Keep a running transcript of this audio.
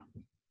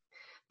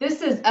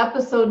This is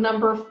episode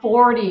number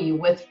 40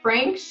 with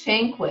Frank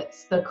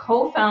Shankwitz, the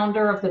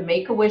co-founder of the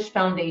Make-A-Wish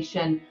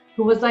Foundation,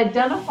 who was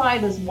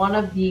identified as one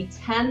of the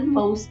 10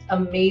 most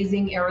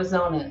amazing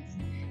Arizonans.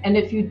 And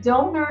if you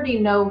don't already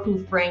know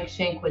who Frank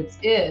Shankwitz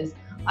is,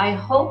 I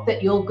hope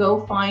that you'll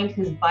go find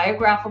his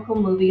biographical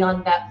movie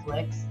on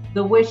Netflix,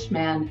 The Wish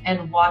Man,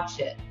 and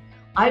watch it.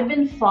 I've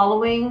been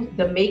following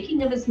the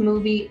making of his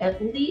movie at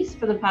least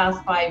for the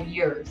past 5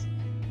 years.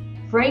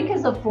 Frank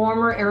is a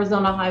former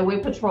Arizona Highway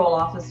Patrol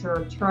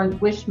officer turned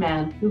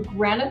wishman who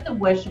granted the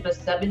wish of a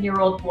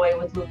 7-year-old boy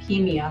with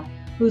leukemia,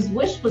 whose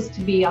wish was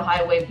to be a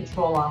highway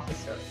patrol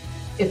officer.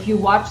 If you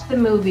watch the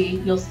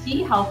movie, you'll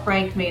see how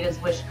Frank made his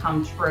wish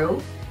come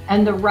true,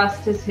 and the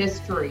rest is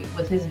history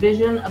with his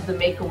vision of the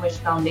Make-A-Wish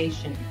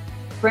Foundation.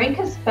 Frank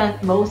has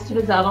spent most of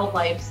his adult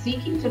life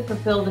seeking to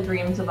fulfill the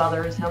dreams of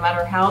others, no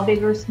matter how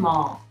big or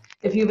small.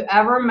 If you've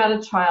ever met a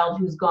child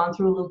who's gone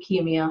through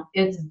leukemia,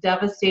 it's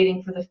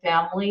devastating for the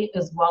family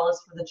as well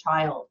as for the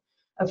child.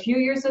 A few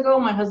years ago,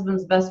 my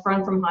husband's best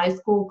friend from high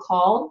school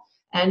called,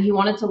 and he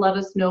wanted to let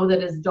us know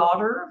that his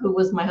daughter, who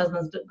was my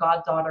husband's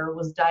goddaughter,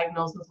 was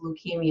diagnosed with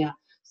leukemia.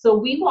 So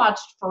we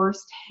watched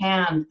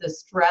firsthand the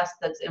stress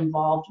that's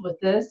involved with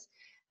this.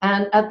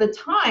 And at the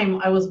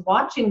time, I was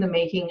watching the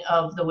making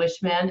of The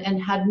Wish Man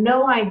and had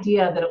no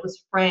idea that it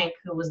was Frank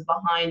who was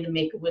behind the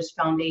Make-A-Wish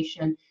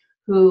Foundation,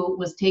 who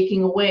was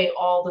taking away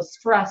all the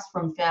stress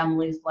from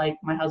families like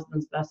my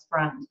husband's best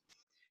friend.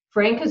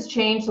 Frank has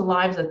changed the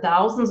lives of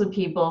thousands of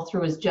people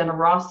through his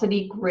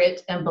generosity,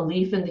 grit, and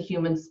belief in the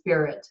human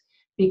spirit.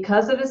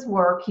 Because of his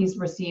work, he's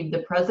received the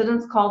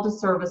President's Call to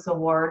Service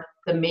Award,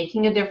 the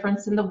Making a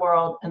Difference in the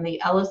World, and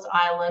the Ellis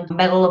Island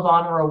Medal of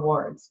Honor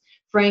Awards.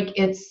 Frank,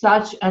 it's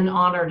such an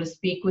honor to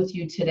speak with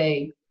you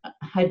today.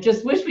 I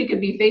just wish we could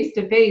be face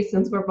to face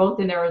since we're both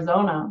in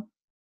Arizona.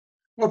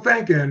 Well,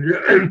 thank you,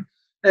 Andrea.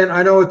 And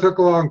I know it took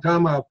a long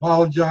time. I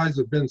apologize.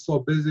 I've been so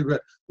busy,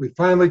 but we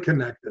finally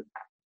connected.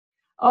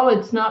 Oh,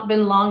 it's not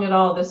been long at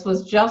all. This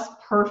was just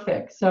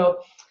perfect. So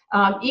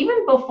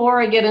even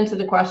before I get into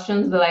the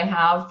questions that I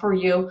have for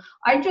you,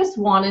 I just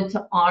wanted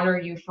to honor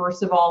you,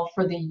 first of all,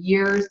 for the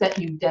years that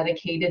you've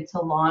dedicated to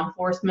law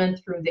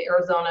enforcement through the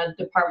Arizona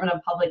Department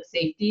of Public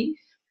Safety.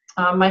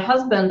 My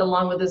husband,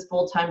 along with his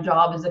full-time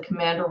job, is a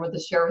commander with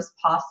the Sheriff's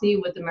Posse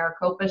with the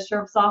Maricopa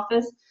Sheriff's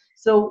Office.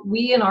 So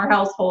we in our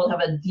household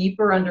have a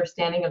deeper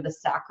understanding of the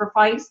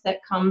sacrifice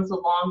that comes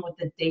along with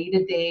the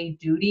day-to-day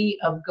duty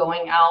of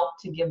going out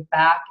to give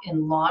back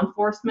in law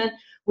enforcement,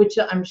 which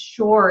I'm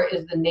sure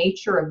is the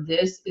nature of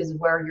this, is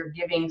where your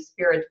giving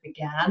spirit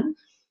began.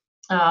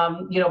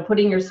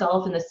 Putting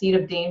yourself in the seat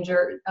of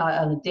danger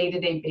on a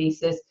day-to-day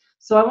basis.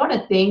 So I want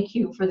to thank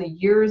you for the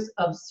years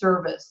of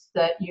service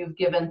that you've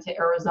given to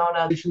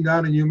Arizona.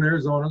 Down in Yuma,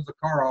 Arizona as a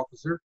car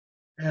officer.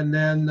 And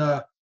then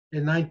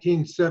in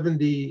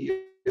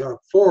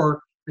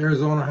 1974,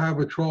 Arizona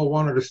Highway Patrol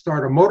wanted to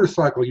start a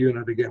motorcycle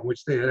unit again,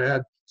 which they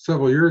had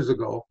several years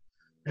ago.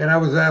 And I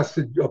was asked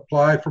to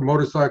apply for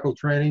motorcycle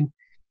training.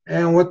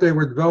 And what they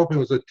were developing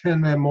was a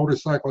 10-man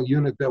motorcycle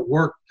unit that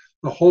worked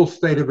the whole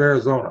state of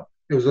Arizona.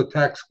 It was a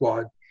tac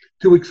squad,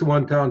 2 weeks in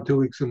one town, 2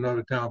 weeks in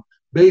another town,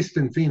 based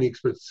in Phoenix,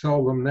 but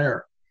seldom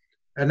there.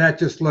 And that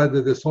just led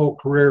to this whole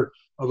career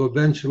of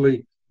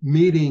eventually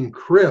meeting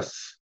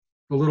Chris,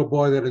 the little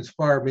boy that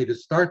inspired me to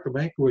start the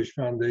Make-A-Wish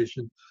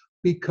Foundation,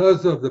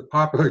 because of the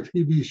popular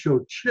TV show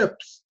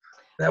Chips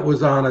that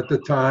was on at the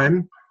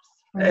time.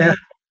 And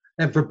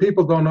for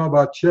people who don't know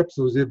about Chips,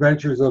 it was the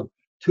adventures of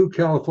two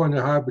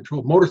California Highway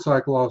Patrol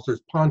motorcycle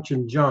officers, Ponch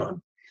and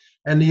John.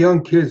 And the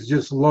young kids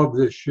just loved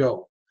this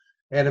show.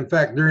 And in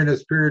fact, during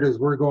this period, as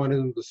we're going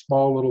into the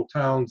small little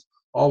towns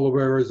all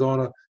over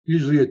Arizona,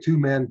 usually a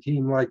two-man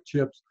team like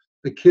Chips,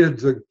 the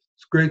kids, the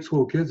grade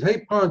school kids,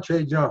 hey Ponch,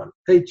 hey John,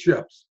 hey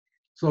Chips.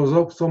 So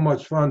it was so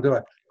much fun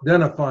to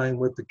identifying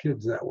with the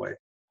kids that way.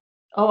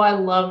 Oh, I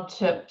loved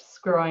Chips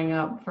growing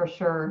up, for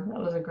sure. That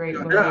was a great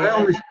movie. I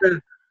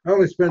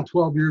only spent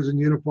 12 years in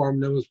uniform,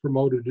 then was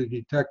promoted to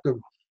detective,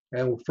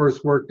 and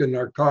first worked in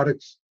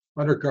narcotics,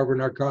 undercover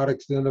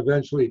narcotics, then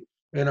eventually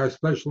in our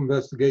special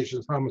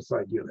investigations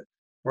homicide unit,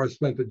 where I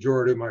spent the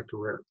majority of my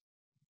career.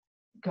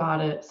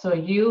 Got it. So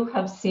you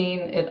have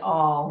seen it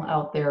all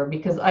out there,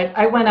 because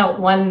I went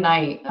out one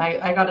night.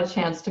 I got a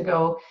chance to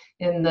go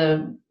in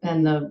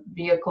the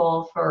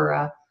vehicle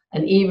for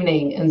an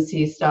evening and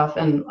see stuff,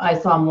 and I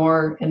saw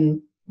more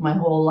in my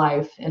whole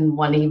life in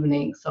one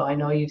evening. So I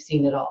know you've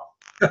seen it all.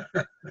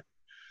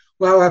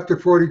 Well, after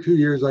 42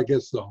 years, I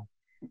guess so.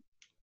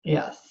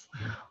 Yes.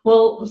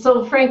 Well,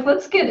 so Frank,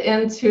 let's get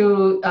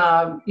into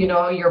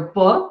your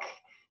book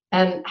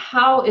and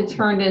how it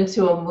turned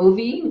into a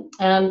movie.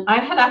 And I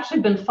had actually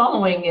been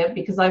following it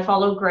because I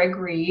follow Greg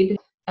Reed,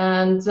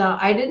 and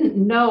I didn't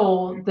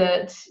know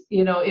that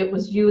it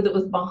was you that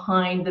was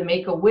behind the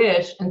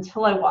Make-A-Wish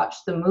until I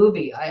watched the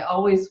movie. I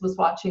always was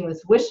watching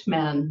this Wish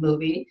Man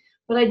movie,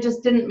 but I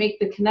just didn't make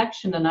the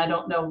connection, and I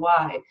don't know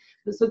why.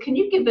 So can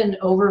you give an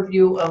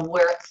overview of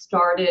where it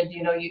started?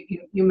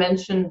 You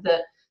mentioned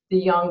that the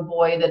young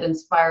boy that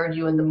inspired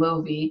you in the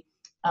movie,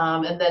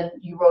 and then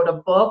you wrote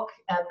a book,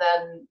 and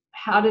then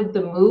how did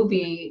the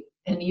movie,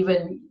 and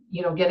even,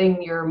 you know,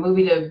 getting your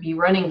movie to be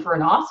running for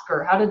an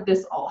Oscar, how did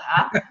this all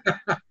happen?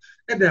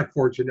 Isn't that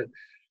fortunate?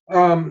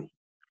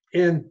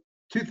 In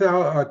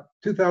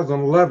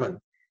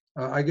 2011,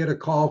 I get a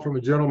call from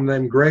a gentleman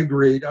named Greg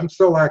Reed. I'm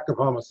still active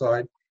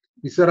homicide.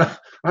 He said,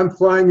 I'm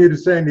flying you to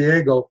San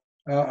Diego.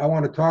 I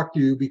want to talk to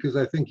you because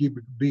I think you'd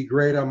be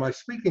great on my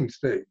speaking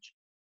stage.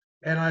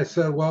 And I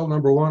said, well,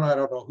 number one, I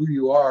don't know who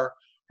you are.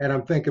 And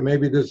I'm thinking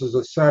maybe this is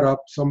a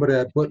setup. Somebody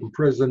I put in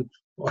prison,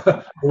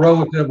 a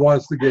relative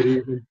wants to get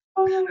even.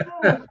 Oh my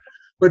God.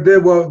 But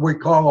did what we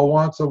call a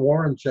wants a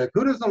warrant check.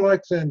 Who doesn't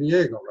like San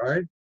Diego,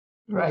 right?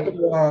 Right.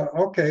 So,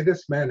 okay,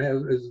 this man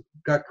has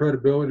got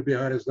credibility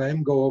behind his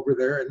name. Go over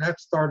there, and that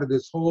started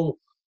this whole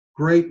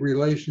great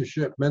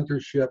relationship,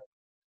 mentorship,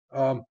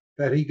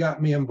 that he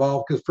got me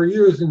involved. Because for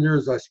years and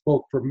years, I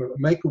spoke for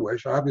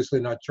Make-A-Wish.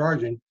 Obviously, not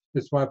charging.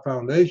 It's my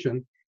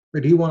foundation,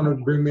 but he wanted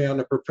to bring me on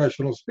the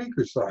professional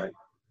speaker side.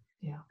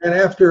 Yeah. And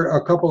after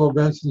a couple of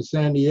events in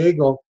San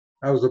Diego,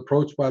 I was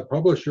approached by a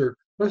publisher.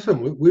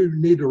 Listen, we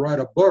need to write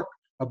a book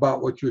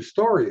about what your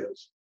story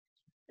is.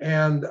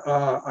 And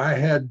I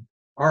had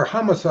our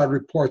homicide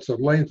reports are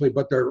lengthy,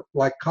 but they're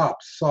like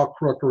cops, saw,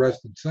 crook,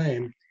 arrested,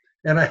 same.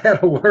 And I had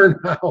to learn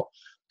how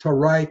to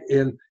write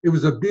in, it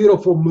was a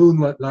beautiful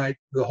moonlit night,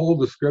 the whole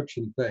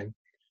description thing.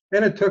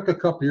 And it took a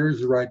couple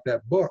years to write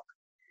that book.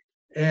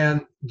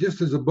 And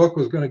just as the book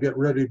was going to get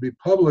ready to be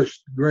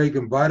published, Greg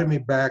invited me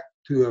back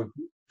to a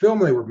film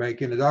they were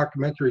making, a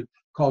documentary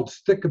called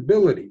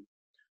Stickability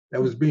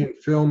that was being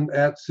filmed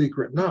at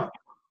Secret Knock.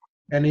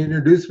 And he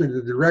introduced me to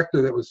the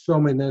director that was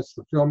filming this,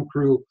 the film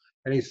crew,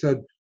 and he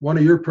said, one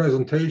of your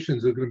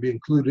presentations is going to be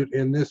included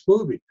in this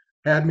movie.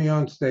 Had me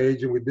on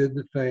stage and we did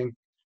the thing.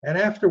 And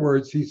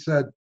afterwards he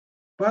said,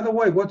 by the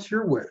way, what's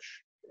your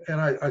wish? And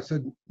I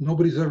said,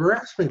 nobody's ever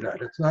asked me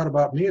that. It's not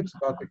about me, it's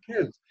about the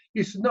kids.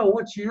 He said, no,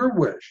 what's your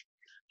wish?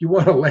 Do you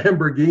want a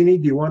Lamborghini?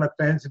 Do you want a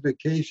fancy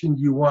vacation?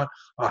 Do you want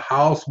a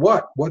house?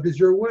 What is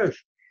your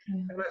wish?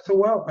 And I said,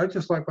 well, I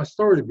just like my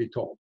story to be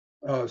told.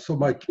 So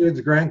my kids,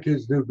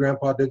 grandkids knew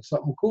Grandpa did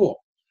something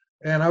cool.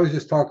 And I was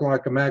just talking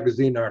like a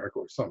magazine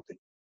article or something.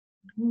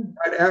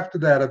 Right after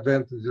that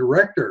event, the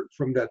director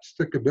from that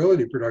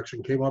Stickability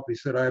production came up. He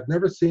said, I have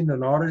never seen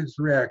an audience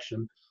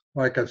reaction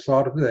like I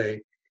saw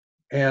today.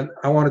 And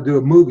I want to do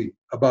a movie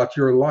about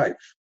your life.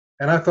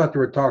 And I thought they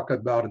were talking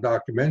about a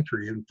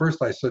documentary. And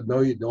first I said, no,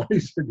 you don't. He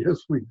said,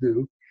 yes, we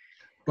do.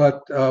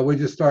 But we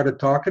just started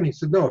talking. He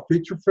said, no, a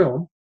feature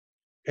film.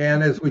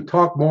 And as we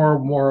talked more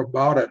and more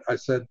about it, I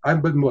said,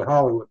 I've been with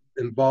Hollywood,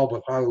 involved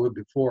with Hollywood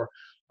before.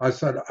 I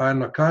said,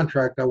 on a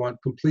contract, I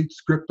want complete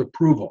script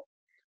approval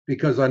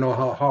because I know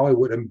how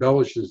Hollywood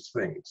embellishes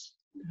things.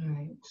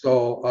 Right.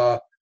 So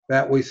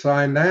that we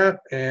signed that,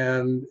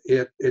 and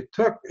it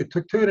took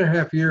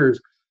 2.5 years.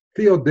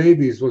 Theo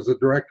Davies was the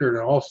director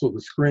and also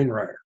the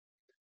screenwriter.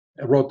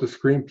 I wrote the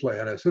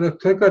screenplay on it. So it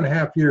took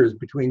 2.5 years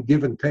between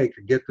give and take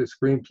to get the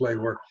screenplay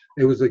where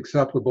it was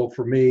acceptable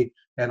for me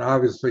and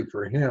obviously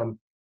for him.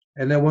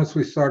 And then once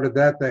we started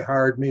that, they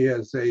hired me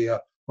as a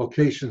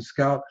location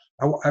scout.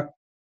 I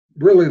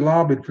really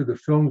lobbied for the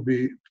film to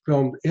be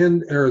filmed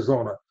in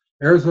Arizona.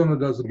 Arizona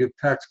doesn't give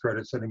tax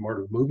credits anymore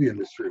to the movie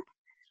industry.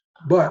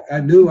 But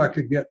I knew I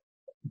could get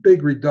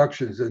big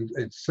reductions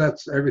in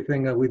sets,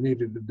 everything that we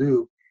needed to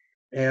do.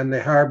 And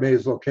they hired me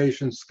as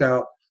location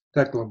scout,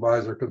 technical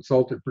advisor,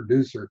 consultant,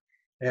 producer,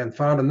 and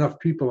found enough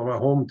people in my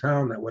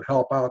hometown that would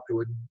help out, that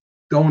would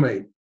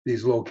donate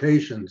these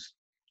locations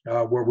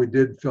where we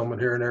did film it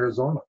here in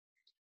Arizona.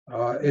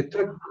 It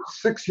took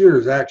 6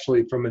 years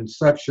actually from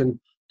inception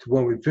to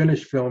when we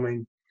finished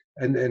filming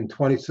in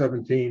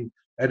 2017,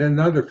 and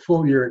another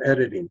full year in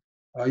editing.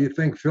 You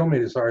think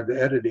filming is hard,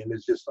 the editing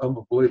is just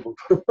unbelievable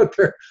what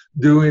they're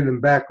doing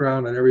in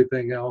background and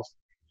everything else.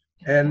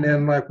 And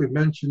then, like we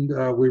mentioned,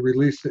 we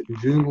released it in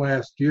June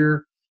last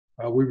year.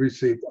 We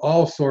received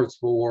all sorts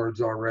of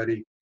awards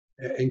already,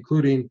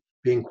 including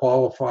being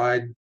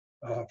qualified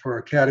for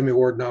Academy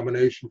Award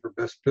nomination for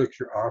Best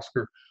Picture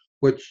Oscar,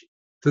 which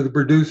to the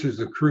producers,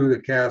 the crew, the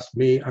cast,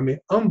 me, I mean,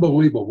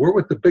 unbelievable. We're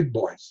with the big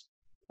boys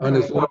on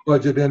this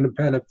low-budget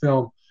independent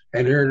film,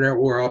 and here and there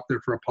we're up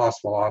there for a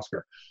possible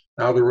Oscar.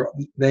 Now the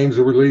names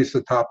are released,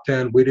 the top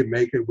 10. We didn't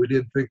make it. We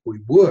didn't think we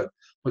would,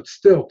 but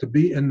still, to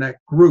be in that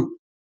group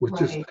was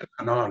just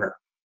an honor.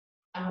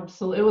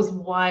 Absolutely. It was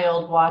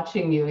wild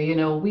watching you, you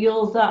know,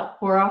 wheels up,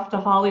 we're off to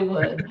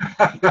Hollywood.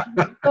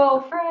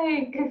 Go,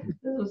 Frank.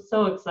 This was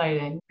so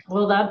exciting.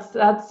 Well, that's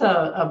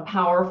a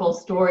powerful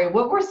story.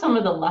 What were some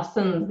of the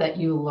lessons that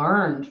you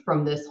learned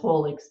from this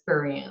whole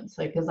experience?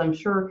 Like, because I'm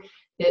sure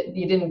that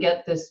you didn't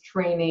get this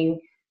training,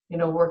 you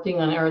know, working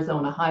on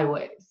Arizona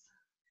highways.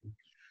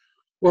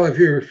 Well, if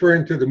you're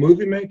referring to the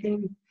movie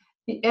making,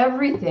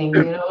 everything,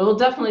 you know, it'll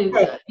definitely,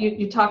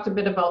 you talked a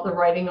bit about the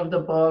writing of the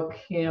book,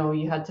 you know,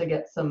 you had to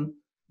get some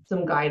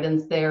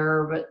guidance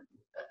there, but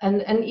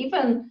and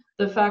even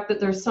the fact that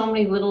there's so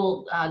many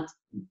little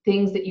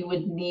things that you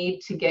would need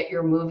to get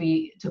your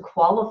movie to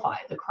qualify,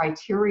 the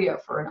criteria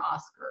for an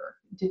Oscar.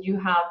 Did you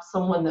have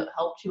someone that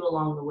helped you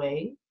along the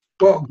way?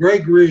 Well,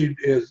 Greg Reed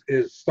is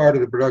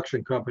started the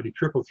production company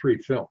Triple Three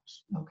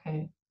Films,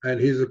 Okay. and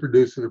he's the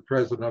producer, the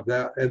president of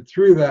that. And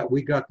through that,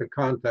 we got the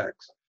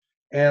contacts.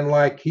 And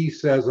like he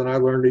says, and I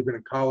learned even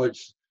in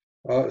college,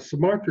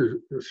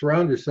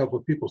 surround yourself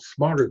with people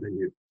smarter than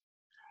you.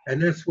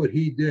 And that's what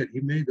he did.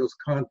 He made those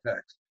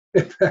contacts.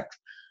 In fact,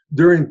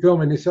 during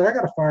filming, he said, I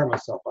got to fire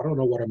myself. I don't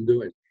know what I'm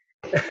doing.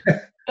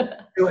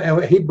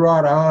 And he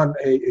brought on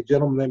a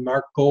gentleman named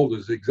Mark Gold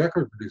as the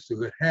executive producer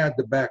that had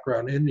the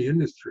background in the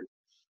industry,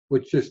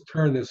 which just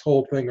turned this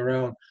whole thing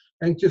around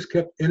and just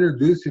kept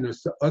introducing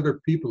us to other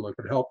people that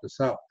could help us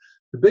out.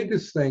 The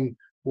biggest thing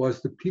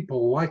was the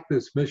people liked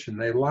this mission.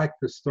 They liked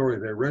the story.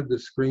 They read the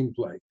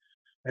screenplay.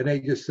 And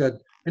they just said,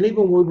 and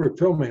even when we were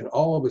filming,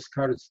 all of us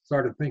kind of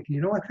started thinking,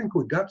 you know, I think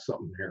we got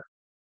something here.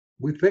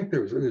 We think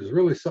there's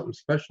really something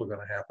special going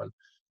to happen.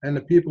 And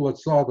the people that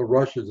saw the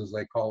rushes, as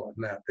they call it,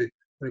 and that, they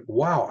think,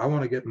 wow, I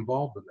want to get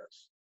involved in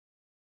this.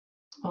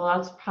 Well,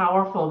 that's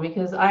powerful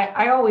because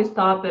I always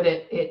thought that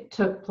it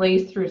took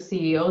place through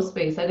CEO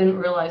Space. I didn't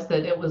realize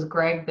that it was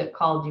Greg that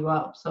called you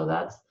up. So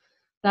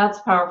that's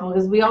powerful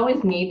because we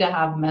always need to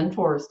have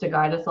mentors to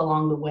guide us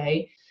along the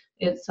way.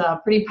 It's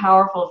pretty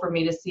powerful for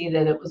me to see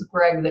that it was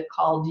Greg that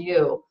called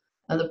you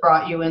and that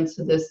brought you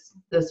into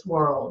this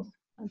world.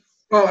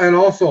 Well, and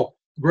also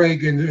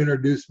Greg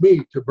introduced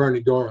me to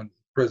Bernie Dorman,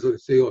 president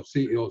of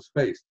CEO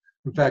Space.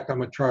 In fact,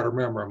 I'm a charter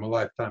member. I'm a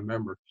lifetime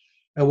member.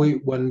 And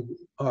when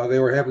they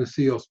were having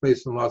CEO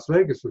Space in Las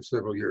Vegas for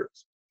several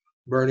years,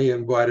 Bernie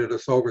invited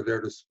us over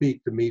there to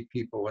speak, to meet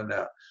people and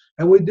that.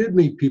 And we did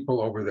meet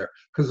people over there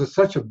because it's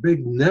such a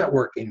big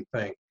networking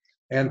thing.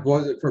 And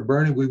was it for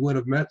Bernie, we would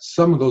have met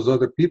some of those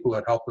other people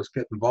that helped us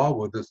get involved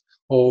with this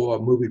whole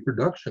movie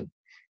production.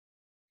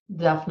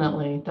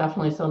 Definitely.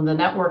 So the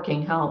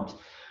networking helped.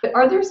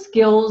 Are there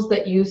skills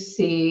that you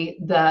see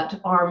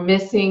that are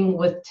missing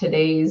with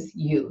today's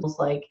youth,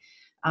 like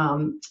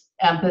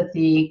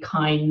empathy,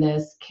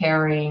 kindness,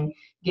 caring,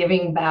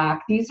 giving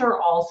back? These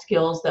are all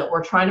skills that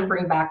we're trying to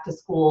bring back to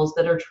schools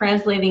that are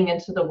translating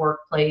into the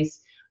workplace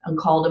and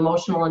called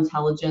emotional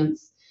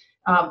intelligence.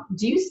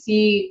 Do you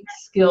see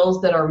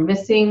skills that are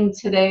missing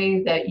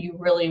today that you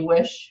really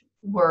wish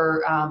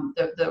were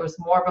there was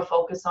more of a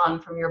focus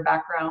on from your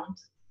background?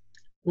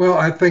 Well,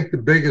 I think the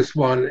biggest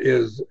one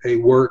is a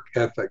work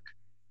ethic,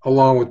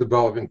 along with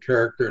developing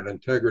character and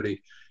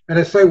integrity. And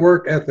I say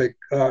work ethic,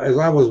 as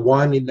I was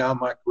winding down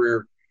my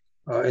career,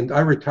 and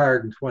I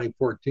retired in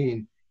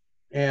 2014,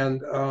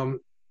 and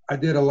I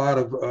did a lot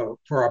of,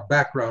 for our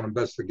background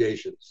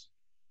investigations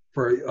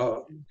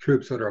for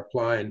troops that are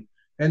applying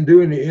and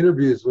doing the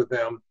interviews with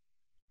them.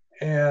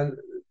 And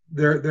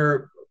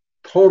their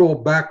total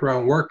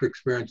background work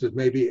experiences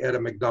maybe at a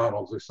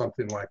McDonald's or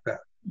something like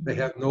that. They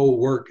have no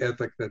work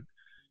ethic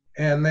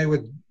and they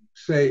would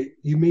say,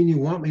 you mean you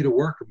want me to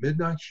work a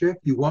midnight shift?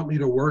 You want me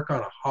to work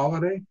on a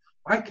holiday?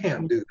 I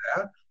can't do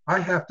that. I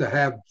have to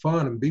have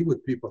fun and be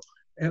with people.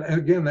 And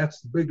again, that's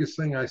the biggest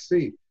thing I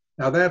see.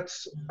 Now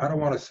that's, I don't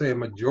want to say a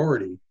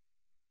majority.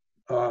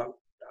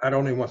 I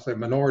don't even want to say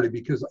minority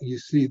because you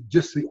see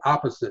just the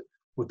opposite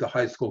with the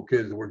high school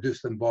kids that were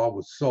just involved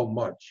with so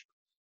much.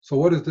 So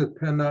what does it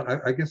depend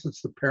on? I guess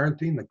it's the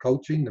parenting, the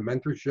coaching, the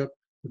mentorship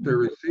that they're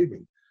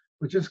receiving.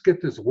 But just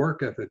get this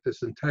work ethic,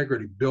 this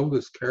integrity, build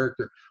this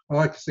character. I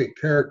like to say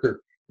character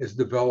is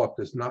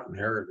developed, is not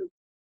inherited.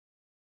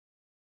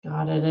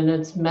 Got it. And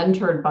it's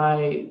mentored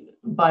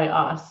by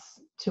us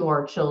to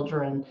our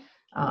children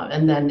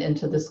and then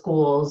into the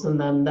schools. And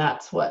then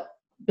that's what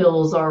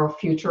builds our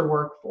future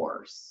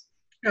workforce.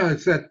 Yeah,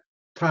 it's that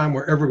time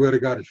where everybody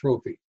got a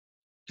trophy.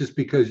 Just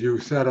because you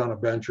sat on a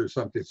bench or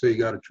something, so you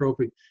got a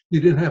trophy. You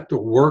didn't have to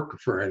work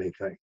for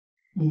anything.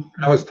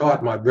 Mm-hmm. I was taught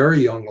in my very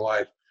young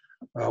life,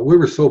 we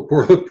were so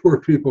poor, the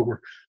poor people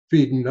were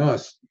feeding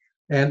us.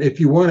 And if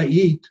you want to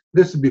eat,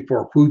 this is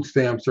before food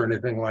stamps or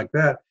anything like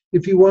that.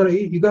 If you want to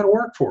eat, you got to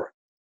work for it.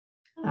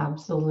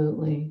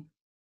 Absolutely.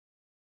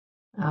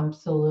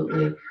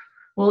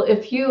 Well,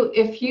 if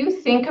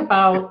you think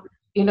about,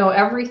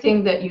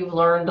 everything that you've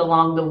learned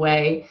along the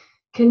way,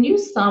 can you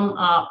sum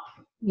up,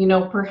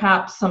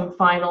 perhaps some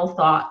final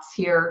thoughts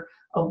here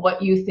of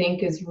what you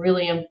think is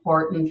really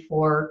important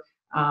for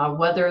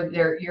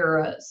whether you're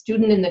a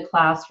student in the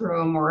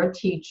classroom or a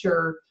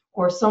teacher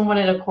or someone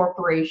in a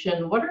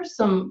corporation? What are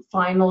some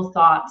final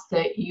thoughts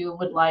that you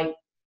would like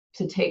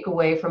to take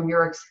away from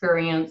your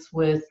experience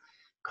with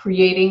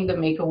creating the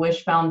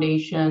Make-A-Wish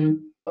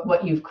Foundation,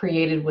 what you've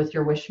created with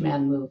your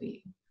Wishman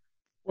movie?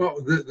 Well,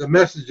 the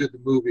message of the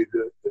movie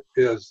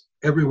is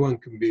everyone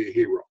can be a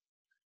hero.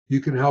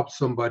 You can help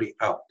somebody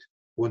out.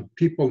 When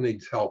people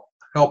need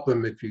help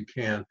them if you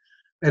can.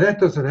 And that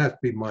doesn't have to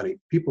be money.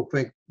 People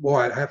think, well,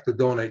 I have to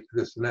donate to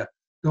this and that.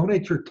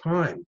 Donate your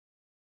time.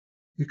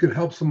 You can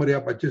help somebody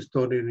out by just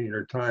donating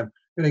your time.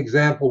 An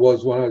example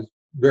was when I was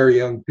very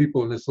young,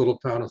 people in this little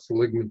town of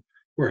Seligman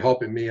were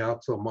helping me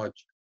out so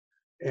much.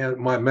 And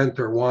my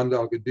mentor, Juan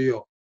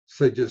Delgadillo,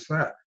 said just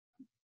that.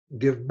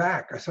 Give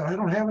back. I said, I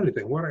don't have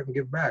anything. What I can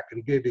give back? And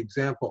he gave the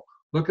example.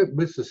 Look at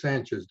Mrs.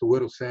 Sanchez, the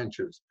widow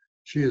Sanchez.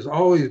 She is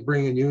always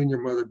bringing you and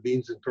your mother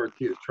beans and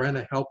tortillas, trying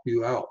to help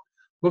you out.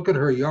 Look at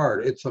her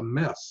yard. It's a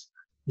mess.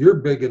 You're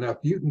big enough.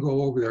 You can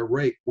go over there,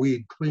 rake,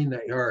 weed, clean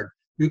that yard.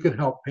 You can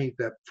help paint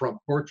that front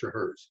porch of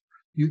hers.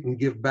 You can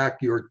give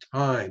back your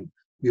time.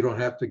 You don't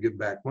have to give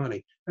back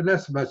money. And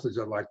that's the message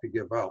I'd like to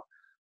give out.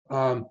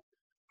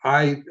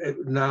 I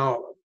am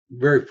now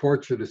very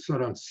fortunate to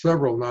sit on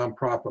several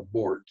nonprofit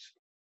boards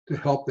to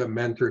help them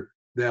mentor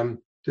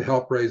them, to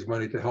help raise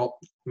money, to help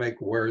make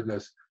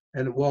awareness.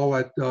 And all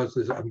that does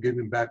is I'm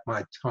giving back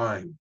my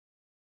time.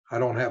 I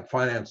don't have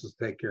finances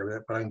to take care of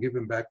that, but I'm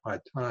giving back my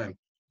time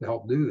to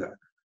help do that.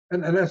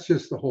 And that's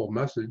just the whole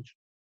message.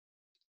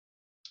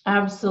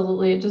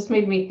 Absolutely. It just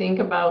made me think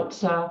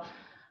about,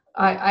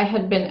 I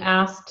had been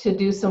asked to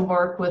do some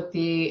work with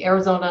the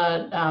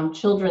Arizona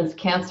Children's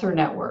Cancer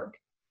Network.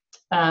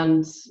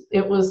 And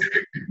it was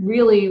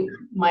really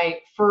my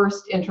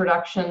first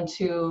introduction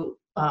to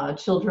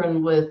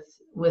children with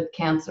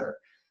cancer.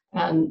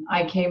 And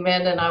I came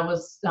in and I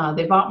was,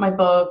 they bought my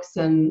books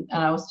and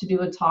I was to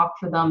do a talk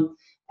for them.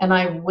 And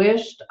I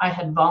wished I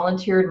had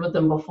volunteered with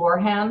them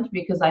beforehand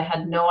because I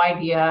had no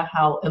idea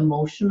how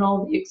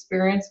emotional the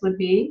experience would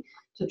be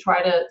to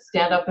try to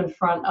stand up in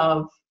front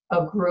of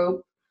a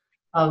group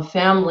of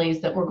families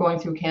that were going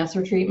through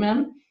cancer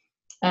treatment.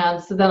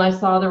 And so then I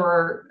saw there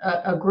were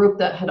a group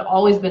that had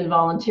always been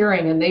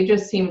volunteering and they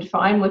just seemed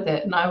fine with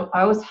it. And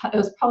it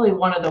was probably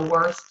one of the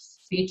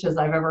worst speeches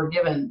I've ever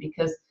given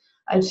because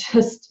I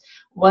just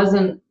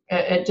wasn't,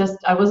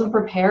 I wasn't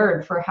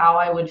prepared for how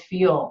I would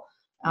feel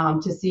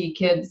to see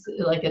kids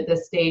like at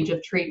this stage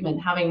of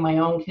treatment, having my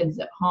own kids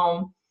at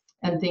home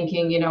and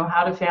thinking,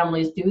 how do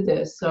families do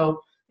this?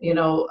 So,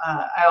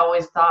 I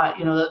always thought,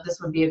 that this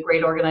would be a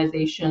great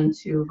organization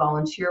to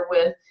volunteer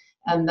with.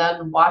 And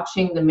then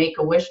watching the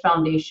Make-A-Wish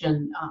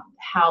Foundation,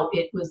 how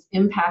it was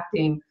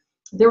impacting.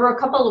 There were a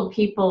couple of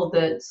people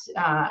that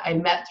I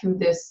met through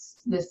this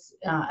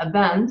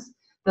event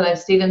that I've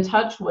stayed in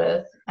touch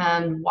with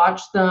and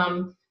watched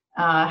them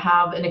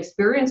have an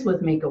experience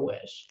with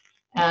Make-A-Wish.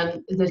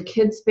 And the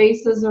kids'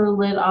 faces are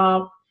lit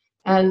up.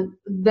 And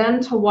then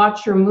to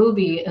watch your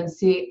movie and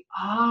see,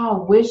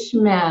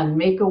 Wishman,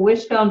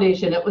 Make-A-Wish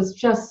Foundation, it was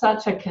just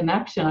such a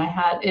connection.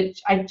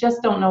 I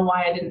just don't know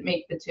why I didn't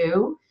make the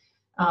two.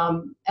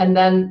 And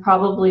then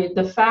probably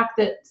the fact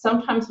that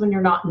sometimes when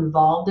you're not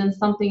involved in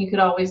something, you could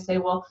always say,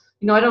 well,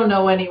 I don't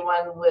know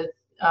anyone with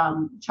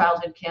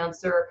childhood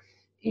cancer.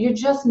 You're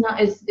just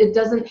not, it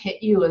doesn't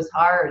hit you as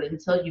hard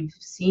until you've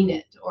seen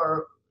it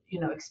or,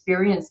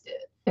 experienced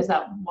it. Is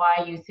that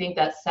why you think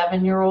that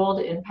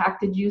 7-year-old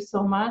impacted you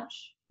so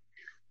much?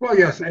 Well,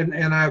 yes.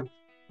 And I've,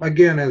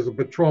 again, as a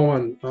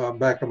patrolman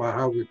back in my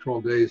highway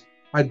patrol days,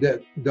 I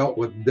dealt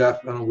with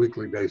death on a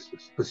weekly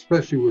basis,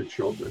 especially with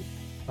children.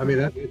 I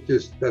mean,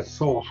 that's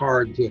so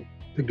hard to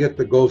get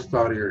the ghost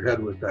out of your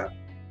head with that.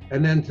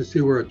 And then to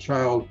see where a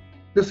child,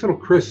 this little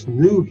Chris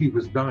knew he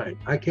was dying.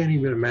 I can't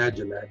even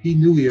imagine that. He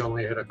knew he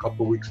only had a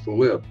couple weeks to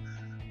live.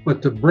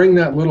 But to bring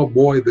that little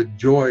boy the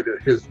joy to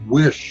his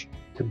wish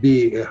to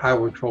be a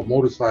highway patrol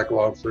motorcycle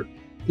officer,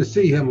 to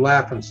see him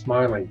laughing,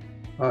 smiling,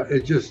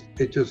 it just,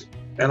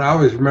 and I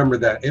always remember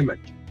that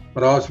image,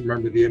 but I also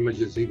remember the image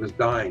as he was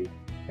dying.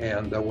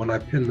 And when I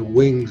pinned the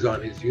wings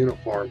on his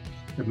uniform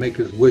to make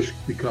his wish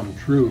become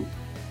true,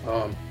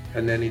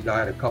 and then he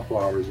died a couple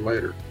hours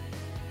later.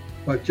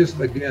 But just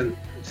again,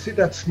 see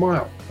that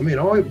smile. I mean,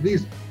 all of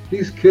these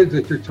kids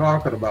that you're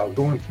talking about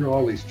going through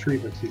all these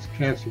treatments, these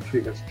cancer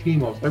treatments,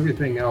 chemos,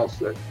 everything else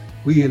that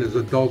we as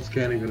adults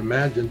can't even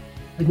imagine,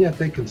 and yet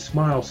they can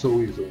smile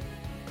so easily,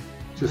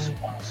 just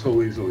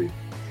so easily.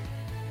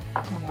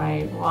 All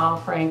right. Wow,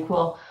 Frank.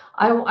 Well,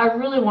 I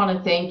really want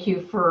to thank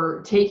you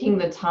for taking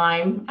the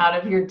time out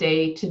of your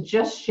day to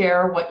just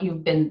share what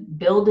you've been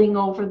building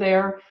over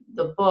there,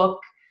 the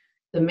book,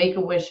 the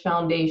Make-A-Wish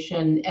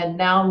Foundation, and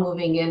now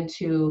moving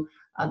into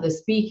the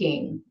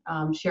speaking,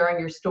 sharing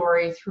your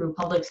story through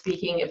public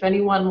speaking. If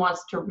anyone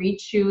wants to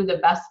reach you, the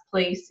best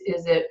place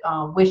is at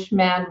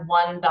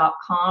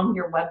wishman1.com,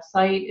 your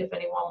website, if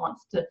anyone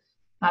wants to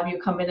have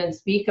you come in and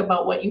speak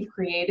about what you've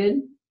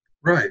created.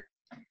 Right.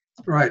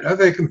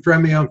 They can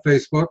friend me on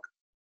Facebook.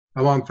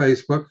 I'm on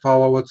Facebook,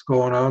 follow what's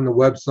going on. The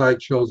website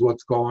shows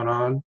what's going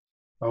on,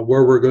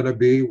 where we're going to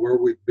be, where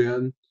we've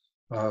been,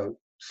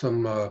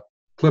 some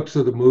clips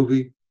of the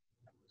movie.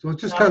 So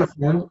it's just kind of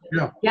fun.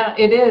 Yeah,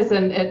 it is.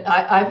 And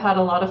I've had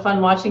a lot of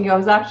fun watching you. I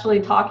was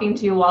actually talking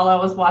to you while I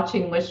was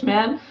watching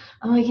Wishman.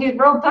 I'm like, he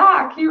wrote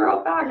back.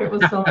 It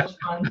was so much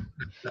fun.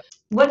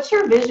 What's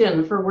your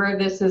vision for where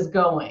this is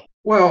going?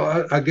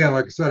 Well, again,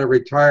 like I said, I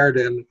retired,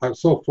 and I'm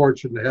so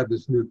fortunate to have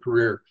this new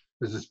career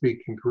as a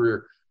speaking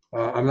career.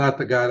 I'm not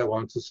the guy that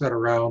wants to sit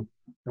around.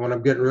 And when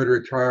I'm getting ready to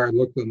retire, I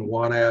looked in the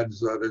want ads.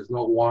 There's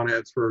no want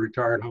ads for a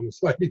retired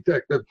homicide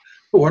detective.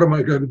 What am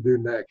I going to do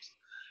next?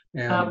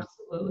 And,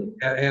 absolutely.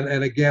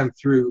 And again,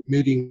 through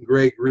meeting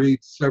Greg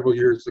Reed several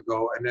years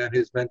ago, and then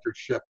his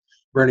mentorship,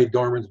 Bernie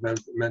Dorman's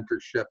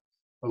mentorship,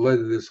 led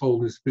to this whole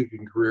new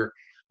speaking career.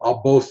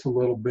 I'll boast a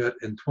little bit.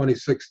 In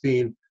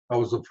 2016, I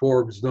was a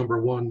Forbes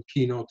 #1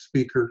 keynote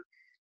speaker,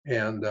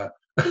 and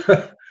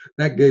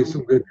That gave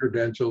some good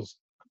credentials.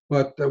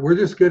 But we're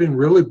just getting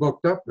really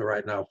booked up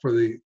right now for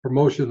the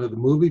promotion of the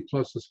movie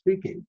plus the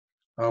speaking.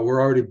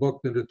 We're already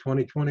booked into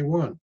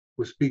 2021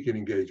 with speaking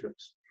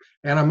engagements.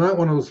 And I'm not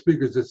one of those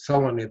speakers that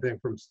sell anything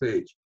from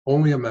stage,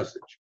 only a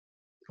message,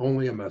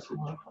 only a message.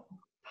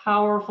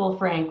 Powerful,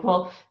 Frank.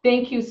 Well,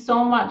 thank you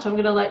so much. I'm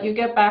going to let you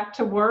get back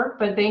to work,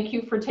 but thank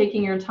you for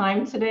taking your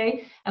time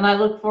today. And I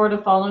look forward to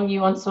following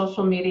you on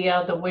social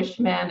media, the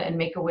Wishman and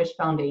Make-A-Wish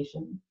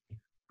Foundation.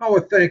 Oh,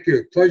 well, thank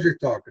you. Pleasure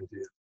talking to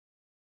you.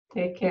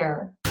 Take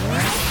care.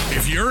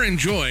 If you're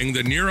enjoying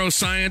the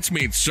Neuroscience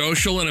Meets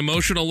Social and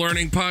Emotional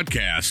Learning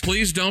podcast,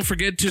 please don't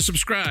forget to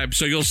subscribe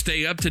so you'll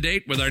stay up to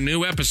date with our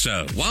new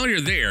episode. While you're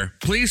there,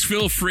 please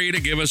feel free to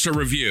give us a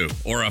review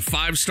or a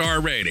 5-star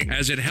rating,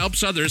 as it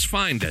helps others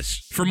find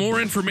us. For more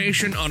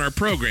information on our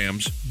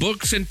programs,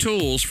 books, and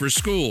tools for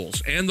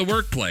schools and the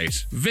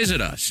workplace,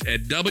 visit us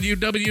at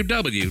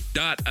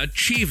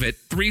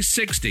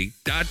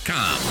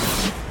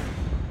www.achieveit360.com.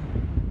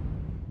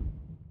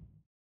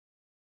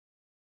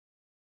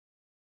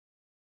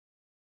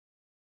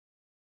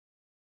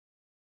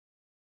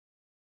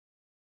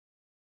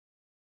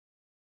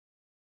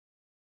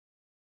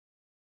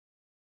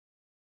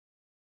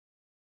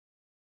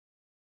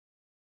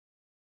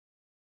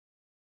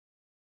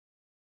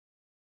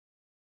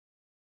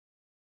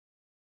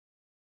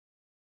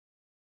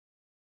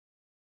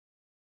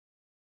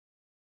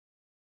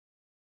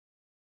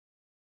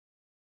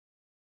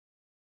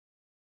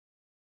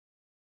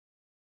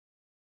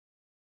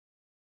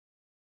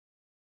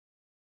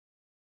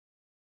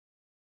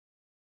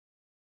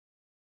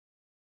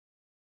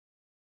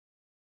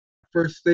 First